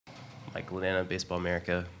Mike Lana, Baseball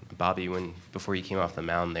America. Bobby, before you came off the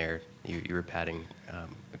mound there, you were patting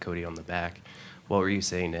Cody on the back. What were you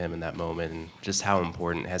saying to him in that moment, and just how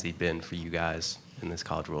important has he been for you guys in this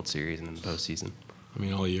College World Series and in the postseason? I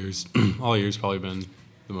mean, all years probably been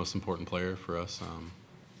the most important player for us.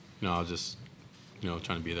 I was just,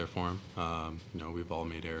 trying to be there for him. We've all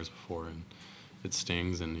made errors before, and it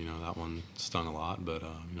stings, and, that one stung a lot, but,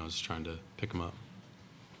 just trying to pick him up.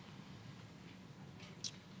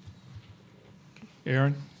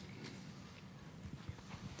 Aaron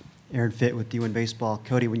Fitt with you in baseball.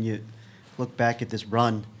 Cody, when you look back at this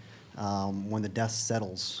run, when the dust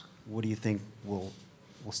settles, what do you think will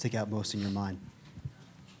stick out most in your mind?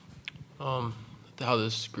 How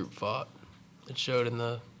this group fought. It showed in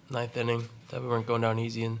the 9th inning that we weren't going down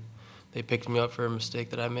easy, and they picked me up for a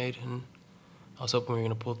mistake that I made, and I was hoping we were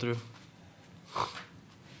going to pull through.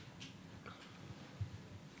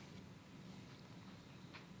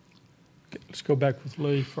 Let's go back with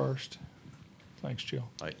Lee first. Thanks, Jill.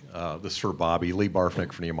 Hi, this is for Bobby. Lee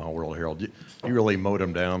Barfnick from the Omaha World Herald. You really mowed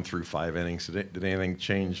him down through 5 innings. Did anything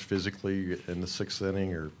change physically in the 6th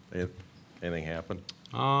inning, or anything happen?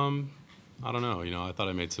 I don't know. I thought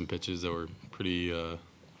I made some pitches that were pretty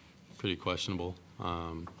questionable.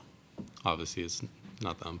 Obviously, it's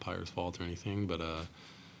not the umpire's fault or anything, but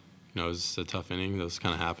it was a tough inning. Those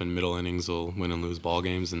kind of happen. Middle innings will win and lose ball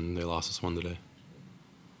games, and they lost us one today.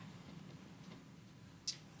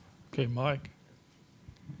 Okay, Mike.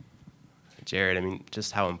 Jared, I mean,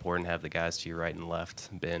 just how important have the guys to your right and left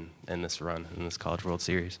been in this run, in this College World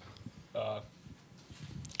Series?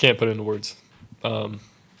 Can't put it into words.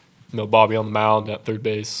 Bobby on the mound at third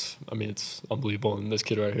base, I mean, it's unbelievable. And this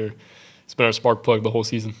kid right here, it's been our spark plug the whole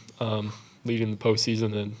season, leading the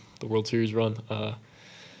postseason and the World Series run.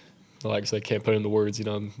 Like I said, can't put it into words. We're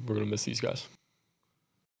going to miss these guys.